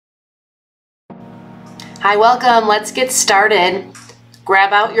Hi, welcome. Let's get started.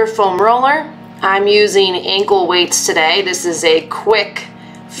 Grab out your foam roller. I'm using ankle weights today. This is a quick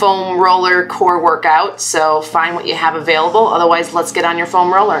foam roller core workout, so find what you have available. Otherwise, let's get on your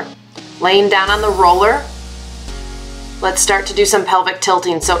foam roller. Laying down on the roller, let's start to do some pelvic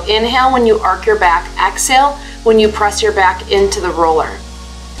tilting. So inhale when you arc your back, exhale when you press your back into the roller.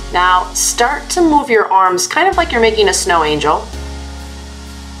 Now start to move your arms kind of like you're making a snow angel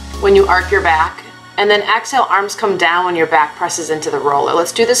when you arc your back. And then exhale, arms come down when your back presses into the roller.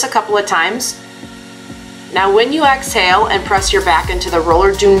 Let's do this a couple of times. Now when you exhale and press your back into the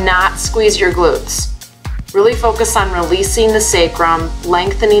roller, do not squeeze your glutes. Really focus on releasing the sacrum,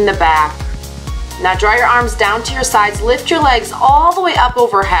 lengthening the back. Now draw your arms down to your sides, lift your legs all the way up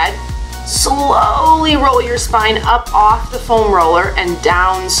overhead. Slowly roll your spine up off the foam roller and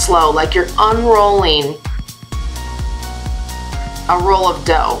down slow, like you're unrolling a roll of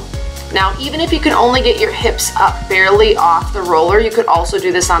dough. Now, even if you can only get your hips up barely off the roller, you could also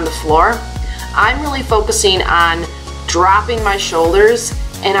do this on the floor. I'm really focusing on dropping my shoulders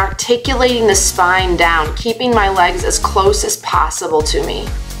and articulating the spine down, keeping my legs as close as possible to me.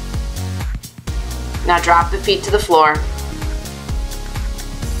 Now drop the feet to the floor.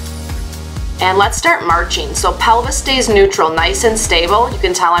 And let's start marching. So pelvis stays neutral, nice and stable. You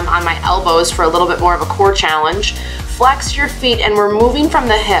can tell I'm on my elbows for a little bit more of a core challenge. Flex your feet and we're moving from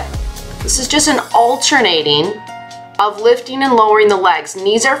the hip. This is just an alternating of lifting and lowering the legs.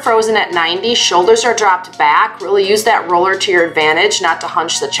 Knees are frozen at 90, shoulders are dropped back. Really use that roller to your advantage, not to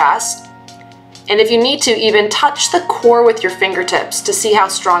hunch the chest. And if you need to, even touch the core with your fingertips to see how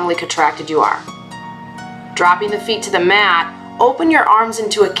strongly contracted you are. Dropping the feet to the mat, open your arms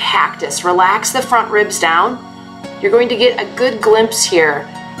into a cactus. Relax the front ribs down. You're going to get a good glimpse here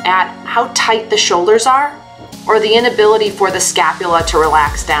at how tight the shoulders are, or the inability for the scapula to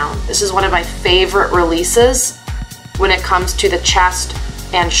relax down. This is one of my favorite releases when it comes to the chest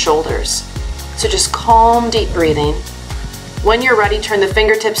and shoulders. So just calm, deep breathing. When you're ready, turn the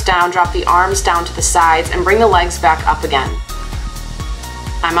fingertips down, drop the arms down to the sides, and bring the legs back up again.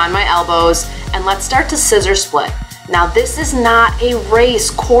 I'm on my elbows, and let's start to scissor split. Now this is not a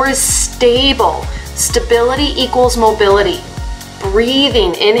race. Core is stable. Stability equals mobility.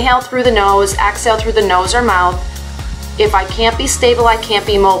 Breathing, inhale through the nose, exhale through the nose or mouth. If I can't be stable, I can't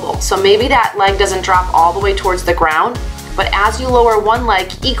be mobile. So maybe that leg doesn't drop all the way towards the ground, but as you lower one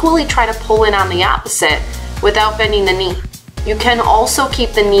leg, equally try to pull in on the opposite without bending the knee. You can also keep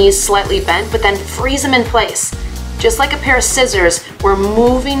the knees slightly bent, but then freeze them in place. Just like a pair of scissors, we're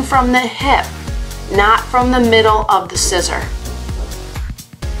moving from the hip, not from the middle of the scissor.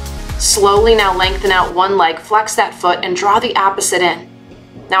 Slowly now lengthen out one leg, flex that foot, and draw the opposite in.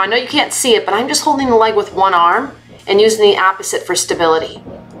 Now I know you can't see it, but I'm just holding the leg with one arm and using the opposite for stability.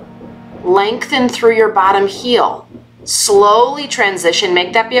 Lengthen through your bottom heel. Slowly transition,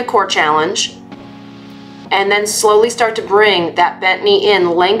 make that be a core challenge. And then slowly start to bring that bent knee in,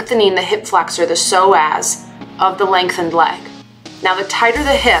 lengthening the hip flexor, the psoas of the lengthened leg. Now the tighter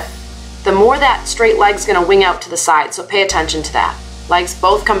the hip, the more that straight leg's gonna wing out to the side, so pay attention to that. Legs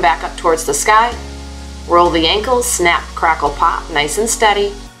both come back up towards the sky. Roll the ankles, snap, crackle, pop, nice and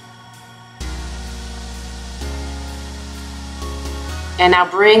steady. And now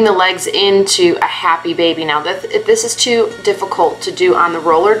bring the legs into a happy baby. Now if this is too difficult to do on the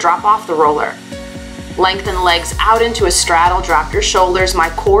roller, drop off the roller. Lengthen the legs out into a straddle, drop your shoulders. My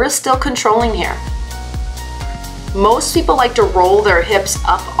core is still controlling here. Most people like to roll their hips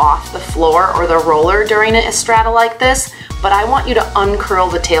up off the floor or the roller during a straddle like this, but I want you to uncurl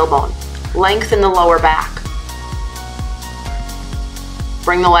the tailbone. Lengthen the lower back.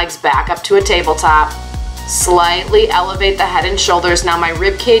 Bring the legs back up to a tabletop. Slightly elevate the head and shoulders. Now my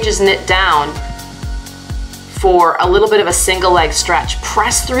rib cage is knit down for a little bit of a single leg stretch.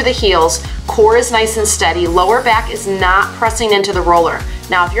 Press through the heels. Core is nice and steady. Lower back is not pressing into the roller.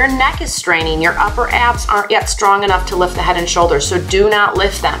 Now if your neck is straining, your upper abs aren't yet strong enough to lift the head and shoulders, so do not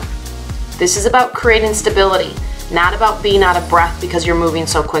lift them. This is about creating stability, not about being out of breath because you're moving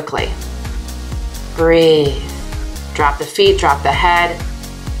so quickly. Breathe. Drop the feet, drop the head.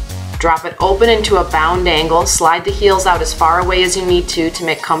 Drop it open into a bound angle. Slide the heels out as far away as you need to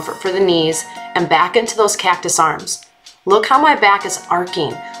make comfort for the knees, and back into those cactus arms. Look how my back is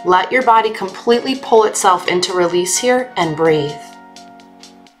arcing. Let your body completely pull itself into release here and breathe.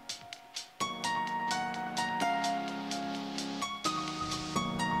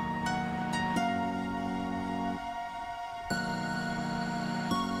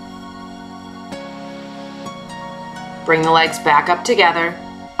 Bring the legs back up together.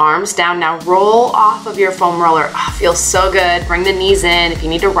 Arms down. Now roll off of your foam roller. Oh, feels so good. Bring the knees in if you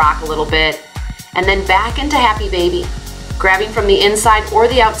need to rock a little bit. and then back into happy baby, grabbing from the inside or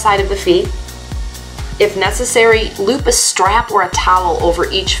the outside of the feet. If necessary, loop a strap or a towel over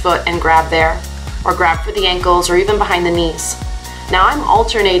each foot and grab there, or grab for the ankles or even behind the knees. Now I'm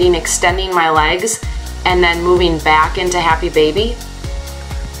alternating extending my legs and then moving back into happy baby.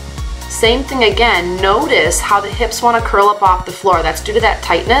 Same thing again, notice how the hips want to curl up off the floor. That's due to that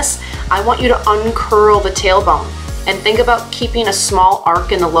tightness. I want you to uncurl the tailbone and think about keeping a small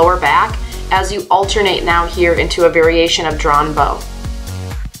arc in the lower back as you alternate now here into a variation of drawn bow.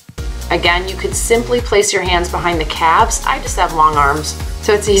 Again, you could simply place your hands behind the calves. I just have long arms,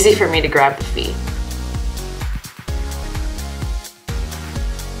 so it's easy for me to grab the feet.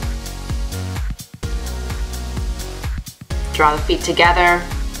 Draw the feet together,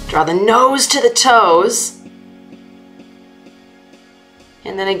 draw the nose to the toes,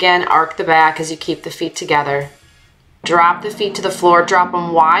 and then again, arc the back as you keep the feet together. Drop the feet to the floor, drop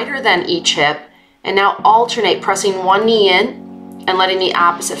them wider than each hip, and now alternate pressing one knee in and letting the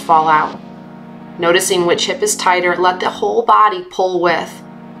opposite fall out. Noticing which hip is tighter, let the whole body pull with.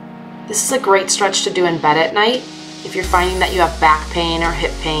 This is a great stretch to do in bed at night if you're finding that you have back pain or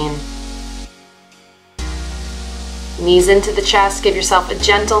hip pain. Knees into the chest, give yourself a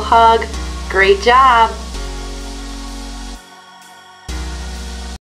gentle hug. Great job!